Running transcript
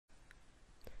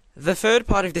The third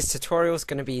part of this tutorial is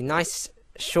going to be nice,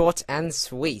 short and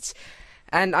sweet.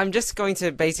 And I'm just going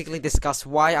to basically discuss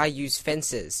why I use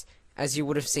fences, as you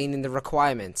would have seen in the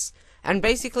requirements. And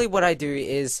basically what I do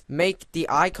is make the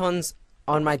icons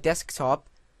on my desktop,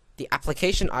 the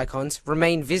application icons,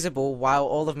 remain visible while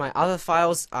all of my other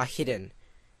files are hidden.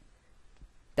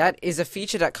 That is a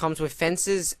feature that comes with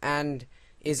fences and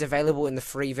is available in the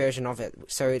free version of it,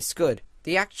 so it's good.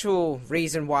 The actual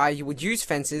reason why you would use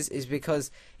fences is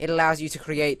because it allows you to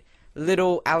create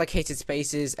little allocated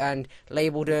spaces and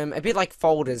label them a bit like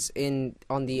folders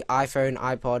on the iPhone,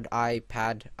 iPod,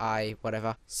 iPad,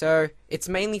 whatever. So it's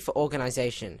mainly for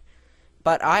organization.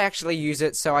 But I actually use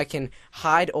it so I can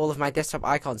hide all of my desktop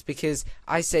icons because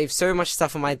I save so much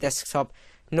stuff on my desktop.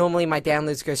 Normally my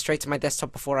downloads go straight to my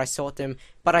desktop before I sort them,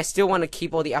 but I still want to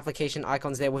keep all the application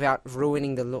icons there without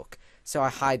ruining the look, so I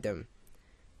hide them.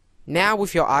 Now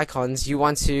with your icons, you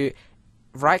want to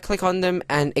right click on them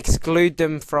and exclude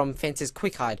them from Fences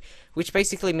Quick Hide, which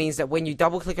basically means that when you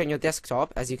double click on your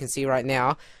desktop, as you can see right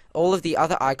now, all of the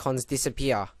other icons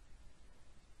disappear.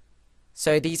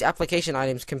 So these application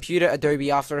items, computer,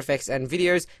 Adobe, After Effects and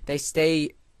videos, they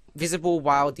stay visible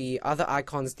while the other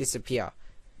icons disappear.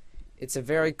 It's a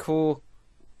very cool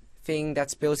thing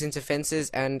that's built into Fences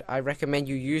and I recommend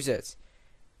you use it.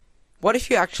 What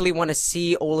if you actually want to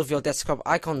see all of your desktop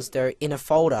icons though in a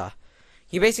folder?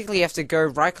 You basically have to go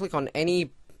right click on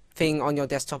anything on your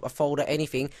desktop, a folder,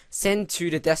 anything, send to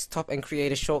the desktop and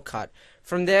create a shortcut.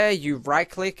 From there you right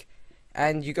click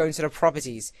and you go into the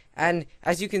properties, and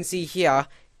as you can see here,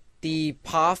 the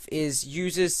path is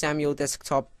users Samuel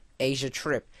desktop Asia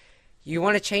trip. You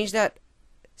want to change that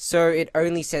so it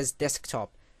only says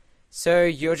desktop. So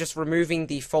you're just removing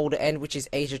the folder end, which is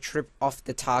Asia trip, off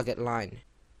the target line.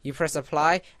 You press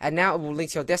apply and now it will link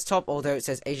to your desktop, although it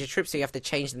says Asia trip, so you have to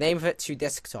change the name of it to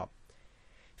desktop.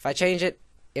 If I change it,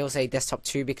 it will say desktop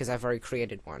 2 because I've already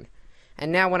created one.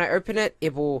 And now when I open it,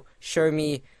 it will show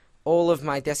me all of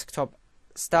my desktop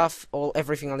stuff,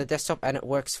 everything on the desktop, and it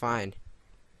works fine.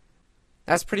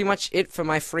 That's pretty much it for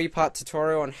my 3-part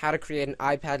tutorial on how to create an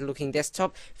iPad looking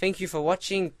desktop. Thank you for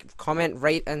watching. Comment,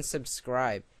 rate and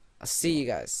subscribe. I'll see you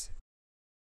guys.